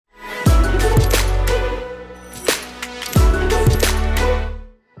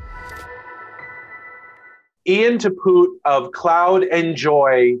Ian Tepoot of Cloud and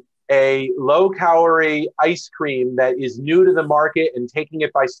Joy, a low-calorie ice cream that is new to the market and taking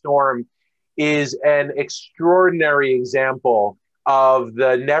it by storm, is an extraordinary example of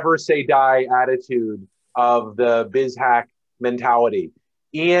the never say die attitude of the BizHack mentality.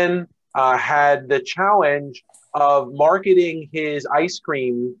 Ian had the challenge of marketing his ice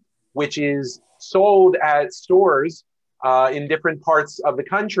cream, which is sold at stores in different parts of the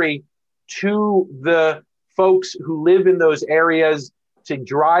country, to the folks who live in those areas, to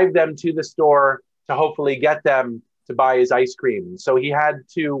drive them to the store to hopefully get them to buy his ice cream. So he had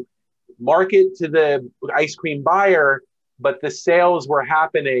to market to the ice cream buyer, but the sales were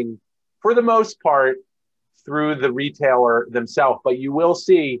happening for the most part through the retailer themselves. But you will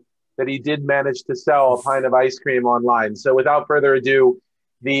see that he did manage to sell a pint of ice cream online. So without further ado,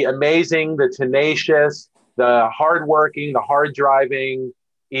 the amazing, the tenacious, the hardworking, the hard driving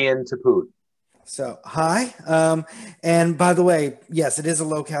Ian Tepoot. So, hi. And by the way, yes, it is a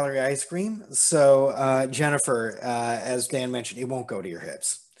low calorie ice cream. So, Jennifer, as Dan mentioned, it won't go to your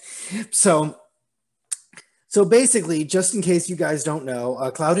hips. So basically, just in case you guys don't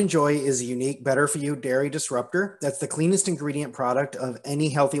know, Cloud and Joy is a unique, better for you dairy disruptor. That's the cleanest ingredient product of any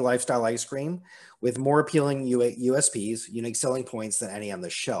healthy lifestyle ice cream, with more appealing USPs, unique selling points, than any on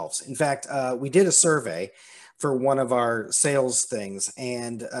the shelves. In fact, we did a survey for one of our sales things,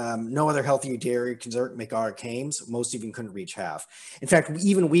 and no other healthy dairy dessert make our claims. Most even couldn't reach half. In fact,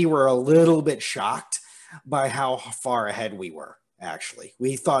 even we were a little bit shocked by how far ahead we were, actually.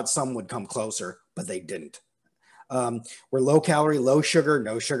 We thought some would come closer, but they didn't. We're low calorie, low sugar,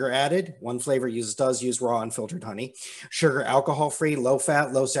 no sugar added. One flavor does use raw unfiltered honey. Sugar, alcohol free, low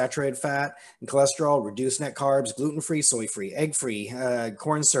fat, low saturated fat and cholesterol, reduced net carbs, gluten free, soy free, egg free,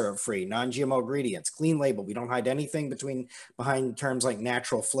 corn syrup free, non-GMO ingredients, clean label. We don't hide anything behind terms like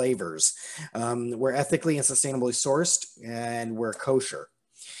natural flavors. We're ethically and sustainably sourced, and we're kosher.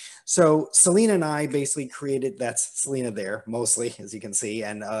 So Selina and I basically created, that's Selina there mostly, as you can see,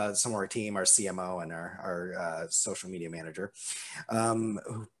 and some of our team, our CMO and our social media manager.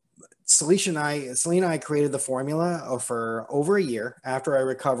 Selina and I created the formula for over a year after I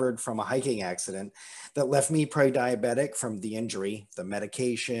recovered from a hiking accident that left me pre-diabetic from the injury, the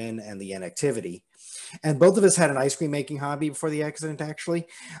medication, and the inactivity. And both of us had an ice cream making hobby before the accident, actually,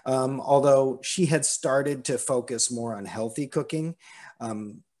 although she had started to focus more on healthy cooking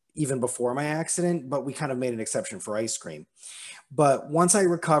even before my accident, but we kind of made an exception for ice cream. But once I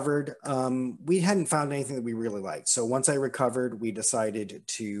recovered, we hadn't found anything that we really liked. So once I recovered, we decided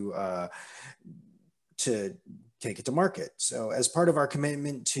to take it to market. So as part of our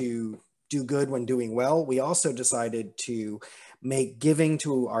commitment to do good when doing well, we also decided to make giving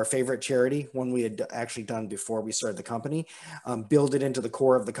to our favorite charity, one we had actually done before we started the company, build it into the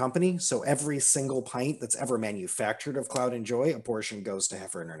core of the company. So every single pint that's ever manufactured of Cloud and Joy, a portion goes to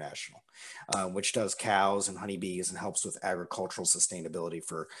Heifer International, which does cows and honeybees and helps with agricultural sustainability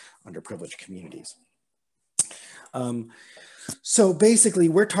for underprivileged communities. So basically,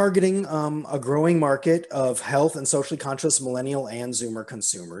 we're targeting a growing market of health and socially conscious millennial and Zoomer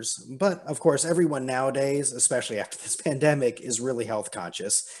consumers. But of course, everyone nowadays, especially after this pandemic, is really health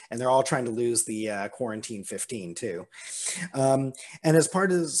conscious, and they're all trying to lose the quarantine 15 too. And as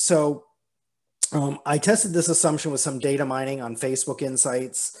part of I tested this assumption with some data mining on Facebook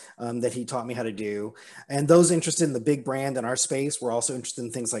Insights that he taught me how to do. And those interested in the big brand in our space were also interested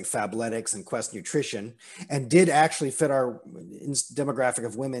in things like Fabletics and Quest Nutrition, and did actually fit our demographic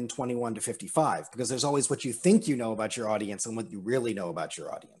of women 21 to 55, because there's always what you think you know about your audience and what you really know about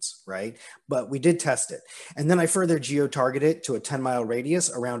your audience, right? But we did test it. And then I further geotargeted it to a 10-mile radius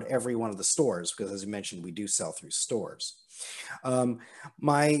around every one of the stores, because as you mentioned, we do sell through stores.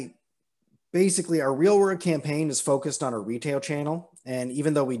 Basically, our real world campaign is focused on a retail channel. And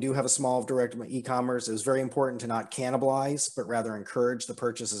even though we do have a small direct e-commerce, it was very important to not cannibalize, but rather encourage the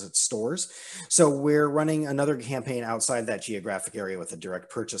purchases at stores. So we're running another campaign outside that geographic area with a direct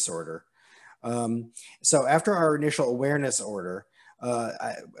purchase order. So after our initial awareness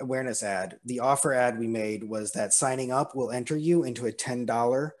ad, the offer ad we made was that signing up will enter you into a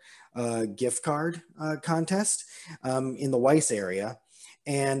 $10 gift card contest in the Weiss area.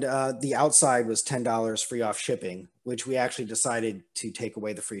 And the outside was $10 free off shipping, which we actually decided to take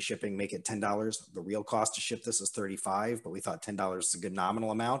away the free shipping, make it $10. The real cost to ship this is $35, but we thought $10 is a good nominal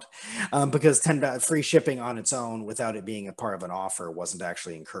amount because $10 free shipping on its own without it being a part of an offer wasn't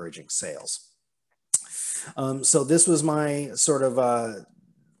actually encouraging sales. So this was my sort of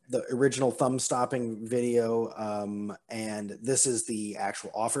the original thumb stopping video. And this is the actual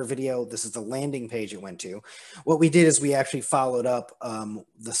offer video. This is the landing page it went to. What we did is we actually followed up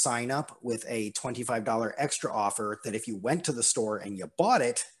the sign up with a $25 extra offer that if you went to the store and you bought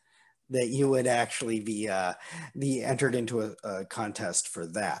it, that you would actually be entered into a contest for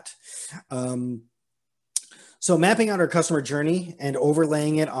that. So mapping out our customer journey and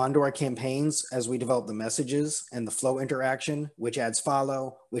overlaying it onto our campaigns as we develop the messages and the flow interaction, which ads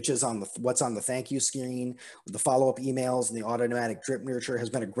follow, which is on what's on the thank you screen, the follow-up emails and the automatic drip nurture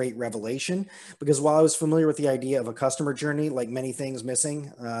has been a great revelation, because while I was familiar with the idea of a customer journey, like many things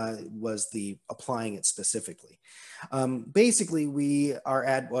missing was the applying it specifically. Basically,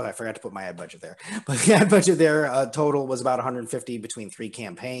 I forgot to put my ad budget there, but the ad budget there total was about 150 between 3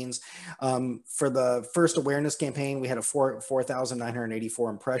 campaigns. For the first awareness campaign, we had a 4,984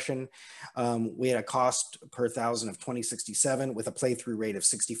 impression. We had a cost per thousand of 2067 with a playthrough rate of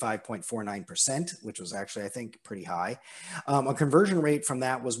 65.49%, which was actually, I think, pretty high. A conversion rate from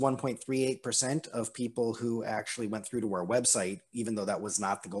that was 1.38% of people who actually went through to our website, even though that was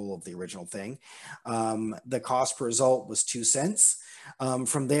not the goal of the original thing. The cost per result was 2 cents.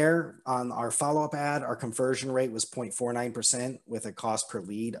 From there, on our follow-up ad, our conversion rate was 0.49% with a cost per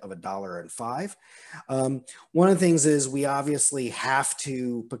lead of $1.05. One of the things is we obviously have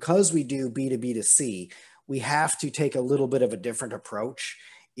to, because we do B2B2C, we have to take a little bit of a different approach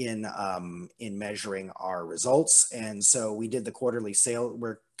in measuring our results. And so we did the quarterly sale.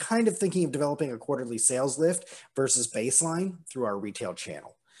 We're kind of thinking of developing a quarterly sales lift versus baseline through our retail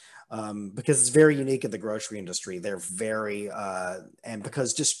channel. Because it's very unique in the grocery industry. They're very, and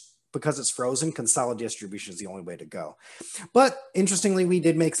because it's frozen, consolidated distribution is the only way to go. But interestingly, we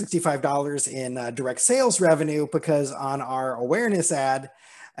did make $65 in direct sales revenue because on our awareness ad,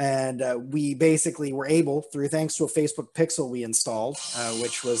 and we basically were able, thanks to a Facebook pixel we installed,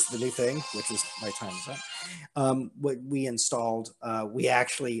 which was the new thing, which was my time is up. What we installed, I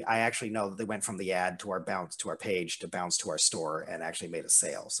actually know that they went from the ad to our page to bounce to our store and actually made a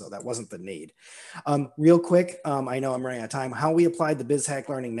sale. So that wasn't the need. Real quick, I know I'm running out of time. How we applied the BizHack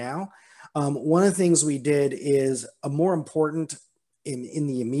learning now. One of the things we did is a more important in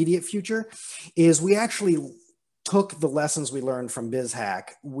the immediate future is we actually took the lessons we learned from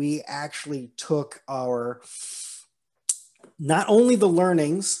BizHack. We actually took not only the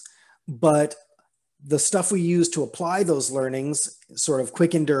learnings, but the stuff we used to apply those learnings sort of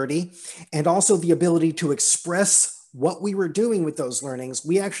quick and dirty, and also the ability to express what we were doing with those learnings.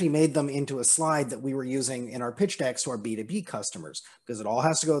 We actually made them into a slide that we were using in our pitch decks to our B2B customers, because it all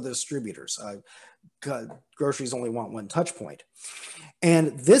has to go to the distributors. Groceries only want one touch point.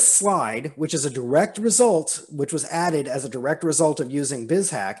 And this slide, which is a direct result, which was added as a direct result of using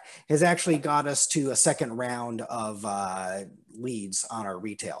BizHack, has actually got us to a second round of leads on our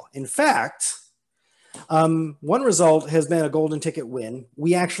retail. In fact, one result has been a golden ticket win.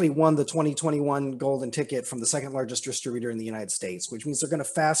 We actually won the 2021 golden ticket from the second largest distributor in the United States, which means they're going to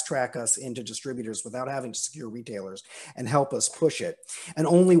fast track us into distributors without having to secure retailers and help us push it. And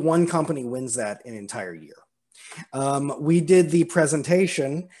only one company wins that in an entire year. We did the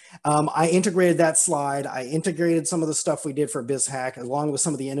presentation. I integrated that slide. I integrated some of the stuff we did for BizHack, along with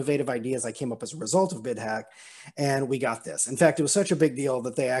some of the innovative ideas I came up as a result of BizHack, and we got this. In fact, it was such a big deal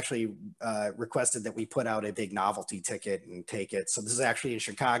that they actually requested that we put out a big novelty ticket and take it. So this is actually in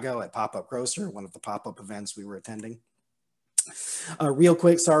Chicago at Pop-Up Grocer, one of the pop-up events we were attending. Real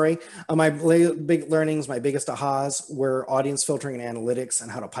quick, sorry. My big learnings, my biggest ahas were audience filtering and analytics and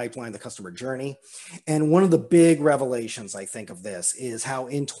how to pipeline the customer journey. And one of the big revelations, I think, of this is how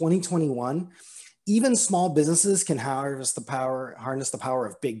in 2021, even small businesses can harness the power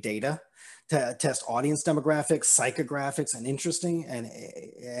of big data to test audience demographics, psychographics, and interest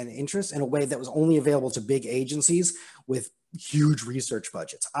in a way that was only available to big agencies with huge research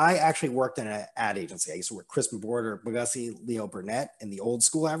budgets. I actually worked in an ad agency. I used to work Chris Border, Bugatti, Leo Burnett in the old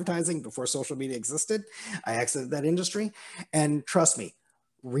school advertising before social media existed. I exited that industry. And trust me,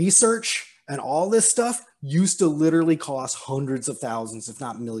 research and all this stuff used to literally cost hundreds of thousands, if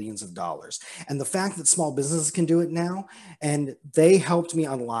not millions of dollars. And the fact that small businesses can do it now, and they helped me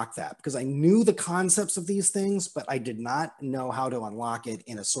unlock that because I knew the concepts of these things, but I did not know how to unlock it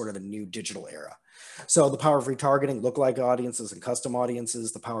in a sort of a new digital era. So the power of retargeting, lookalike audiences and custom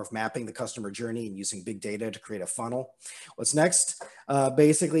audiences, the power of mapping the customer journey and using big data to create a funnel. What's next?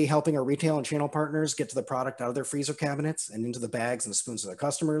 Basically helping our retail and channel partners get to the product out of their freezer cabinets and into the bags and spoons of their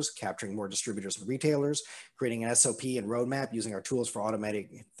customers, capturing more distributors and retailers, creating an SOP and roadmap using our tools for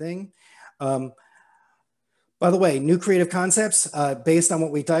automating thing. By the way, new creative concepts based on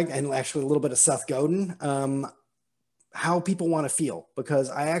what we did, and actually a little bit of Seth Godin. how people want to feel,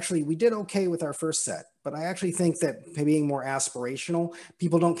 because we did okay with our first set, but I actually think that being more aspirational,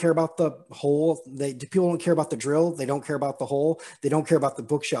 people don't care about the hole. People don't care about the drill. They don't care about the hole. They don't care about the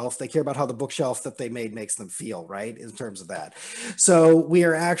bookshelf. They care about how the bookshelf that they made makes them feel, right? In terms of that. So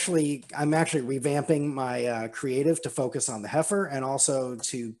I'm actually revamping my creative to focus on the heifer, and also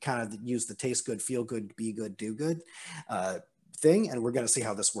to kind of use the taste good, feel good, be good, do good thing. And we're going to see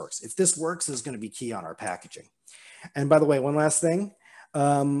how this works. If this works, this is going to be key on our packaging. And by the way, one last thing,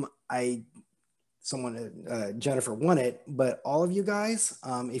 Jennifer won it, but all of you guys,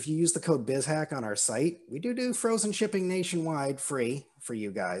 if you use the code BizHack on our site, we do frozen shipping nationwide free for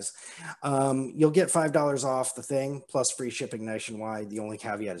you guys. You'll get $5 off the thing plus free shipping nationwide. The only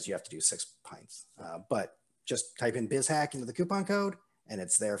caveat is you have to do 6 pints, but just type in BizHack into the coupon code and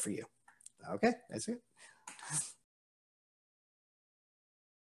it's there for you. Okay, that's it.